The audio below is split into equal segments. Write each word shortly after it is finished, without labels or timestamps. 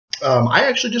I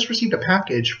actually just received a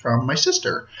package from my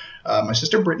sister. My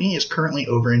sister Brittany is currently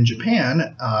over in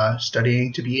Japan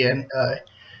studying to be an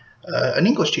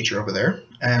English teacher over there,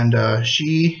 and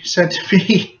she sent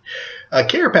me a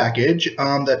care package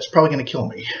that's probably going to kill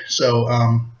me. So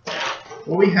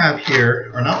what we have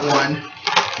here are not one,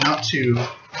 not two,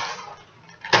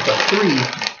 but three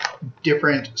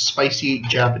different spicy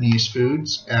Japanese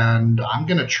foods, and I'm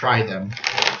going to try them.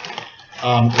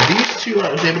 These two,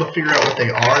 I was able to figure out what they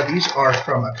are. These are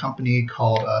from a company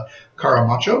called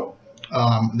Caramacho.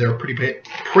 They're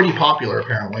pretty popular,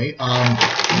 apparently.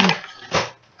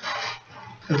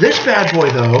 This bad boy,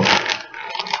 though,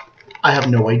 I have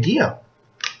no idea.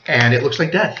 And it looks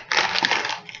like death.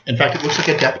 In fact, it looks like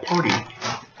a death party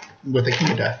with a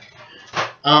king of death.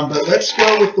 But let's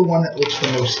go with the one that looks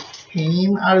the most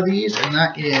tame out of these, and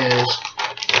that is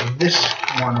this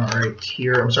one right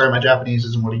here. I'm sorry, my Japanese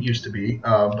isn't what it used to be.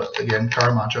 But again,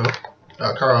 Caramacho.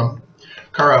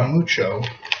 Caramucho.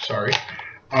 Sorry.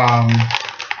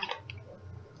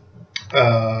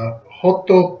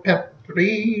 Hoto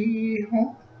pepri.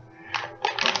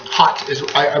 Hot is.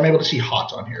 I'm able to see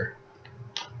hot on here.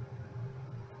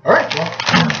 All right. Well,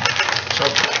 so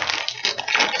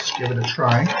let's give it a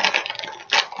try.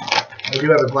 I do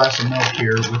have a glass of milk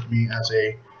here with me as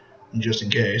a just in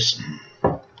case.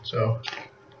 So,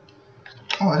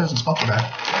 oh, that doesn't smell too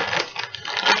bad.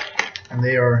 And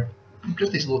they are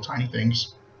just these little tiny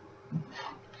things.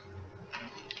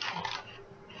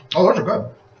 Oh, those are good.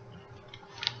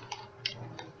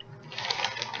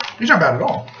 These aren't bad at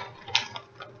all.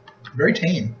 Very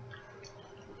tame.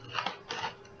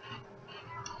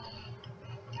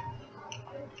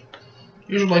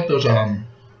 These are like those, oh,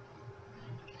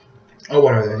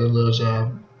 what are they? Those,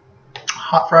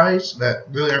 hot fries that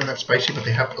really aren't that spicy, but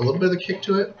they have a little bit of a kick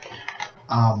to it.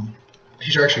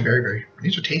 These are actually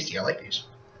these are tasty. I like these.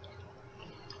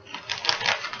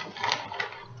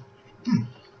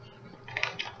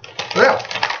 So yeah,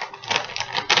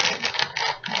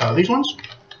 these ones,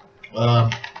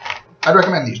 I'd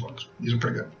recommend these ones. These are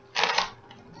pretty good.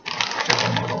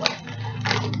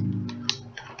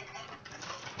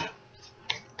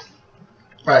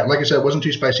 All right, like I said, it wasn't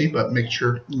too spicy, but make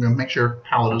sure your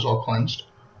palate is all cleansed.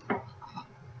 All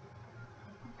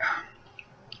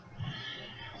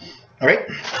right,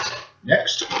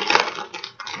 next,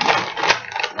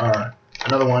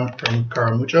 another one from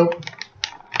Caramucho.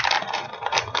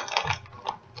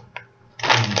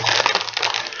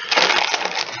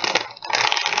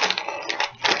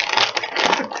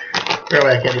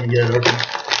 Apparently, I can't even get it open.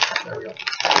 There we go.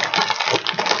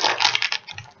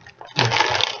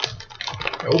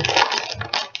 Nope.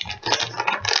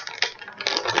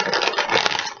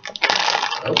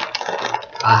 Nope.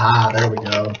 Aha, there we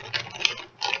go.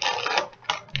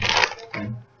 Okay.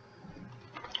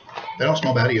 They don't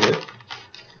smell bad either.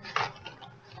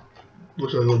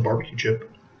 Looks like a little barbecue chip.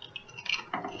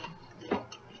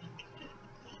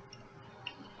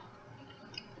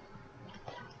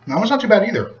 That one's not too bad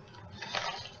either.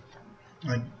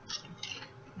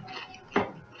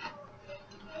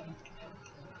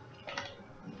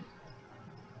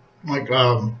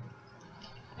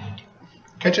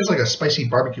 Kind of tastes like a spicy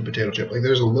barbecue potato chip. Like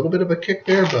there's a little bit of a kick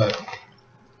there, but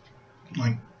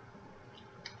like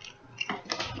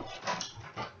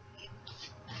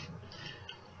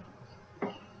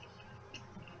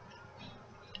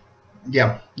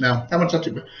yeah, no, that one's not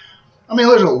too bad. I mean,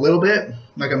 there's a little bit,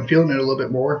 like I'm feeling it a little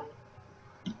bit more,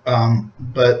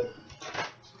 but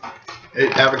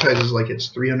it advertises like it's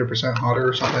 300% hotter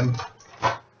or something,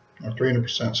 or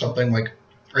 300% something. Like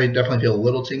I definitely feel a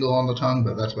little tingle on the tongue,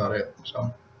 but that's about it.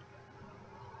 So,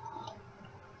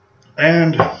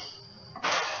 and you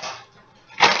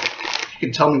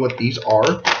can tell me what these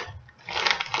are,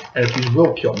 and if these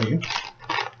will kill me.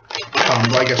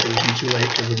 Well, I guess it would be too late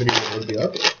because the video would be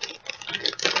up.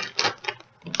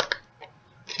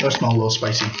 Those smell a little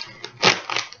spicy,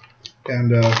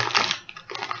 and oh,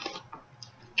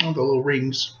 the little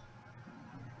rings.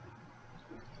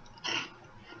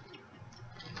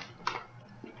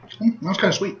 That's kind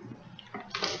of sweet.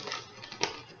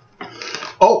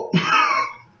 Oh,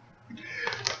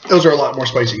 those are a lot more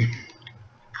spicy.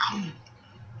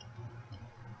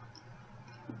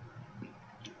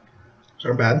 Those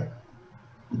aren't bad.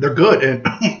 They're good, and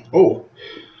oh,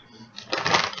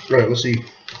 right. Let's see.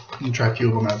 You can try a few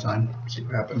of them at a time. See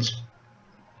what happens.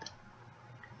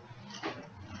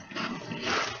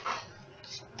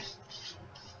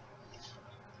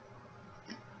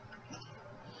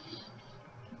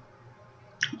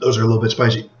 Those are a little bit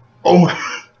spicy. Oh my.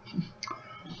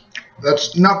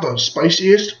 That's not the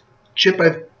spiciest chip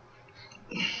I've...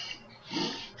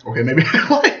 Okay, maybe I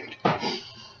like.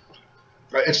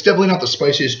 It's definitely not the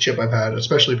spiciest chip I've had,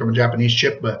 especially from a Japanese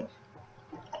chip, but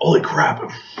holy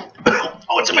crap.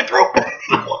 Oh, it's in my throat.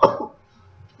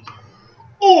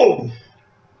 Oh.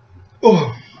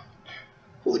 Oh.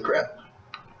 Holy crap.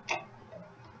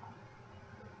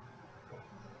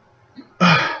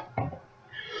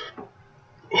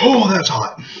 Oh, that's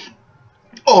hot.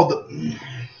 Oh,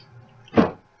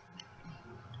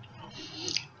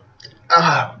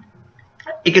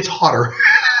 it gets hotter.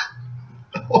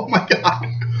 Oh my god.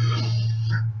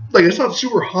 Like, it's not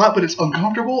super hot, but it's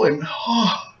uncomfortable and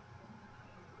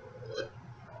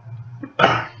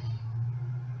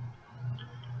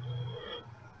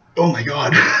oh my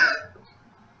god.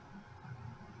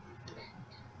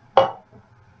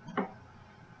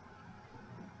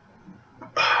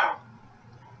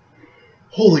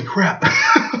 Holy crap.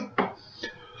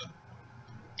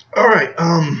 Alright,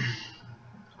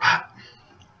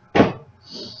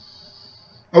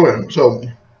 okay, so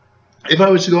if I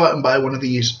was to go out and buy one of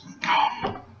these,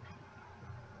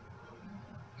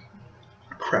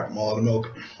 crap, I'm all out of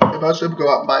milk. If I was to go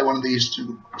out and buy one of these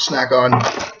to snack on,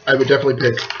 I would definitely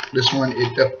pick this one.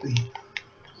 It definitely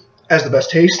has the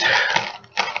best taste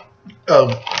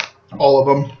of all of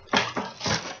them.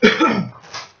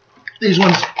 These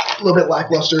ones, a little bit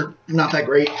lackluster, not that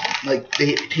great. Like,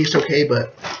 they taste okay,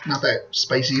 but not that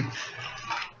spicy.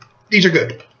 These are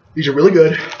good. These are really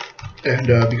good. And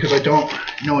because I don't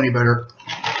know any better,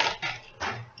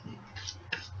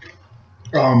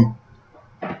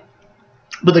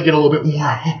 but they get a little bit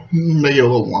more, they get a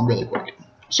little warm really quick.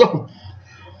 So,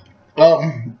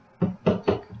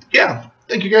 yeah,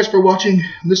 thank you guys for watching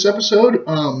this episode.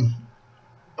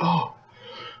 Oh,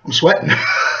 I'm sweating.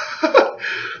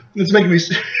 It's making me,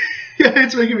 yeah,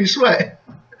 it's making me sweat.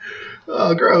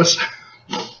 Oh, gross.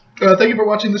 Thank you for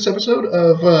watching this episode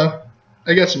of,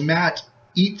 I guess, Matt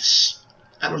Eats.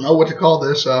 I don't know what to call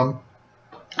this. Oh,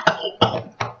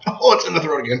 it's in the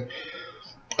throat again.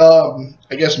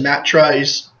 I guess Matt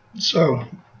tries. So,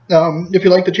 if you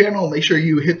like the channel, make sure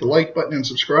you hit the like button and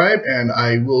subscribe, and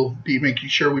I will be making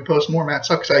sure we post more Matt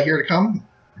Sucks Out here to come.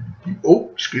 Oh,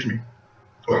 excuse me.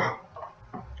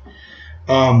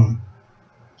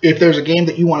 If there's a game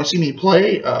that you want to see me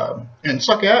play and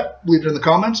suck at, leave it in the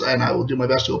comments, and I will do my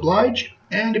best to oblige.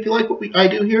 And if you like what I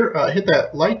do here, hit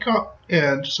that like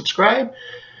and subscribe.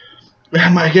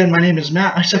 Again, my name is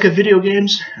Matt. I suck at video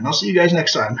games, and I'll see you guys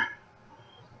next time.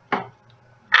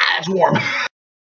 It's warm.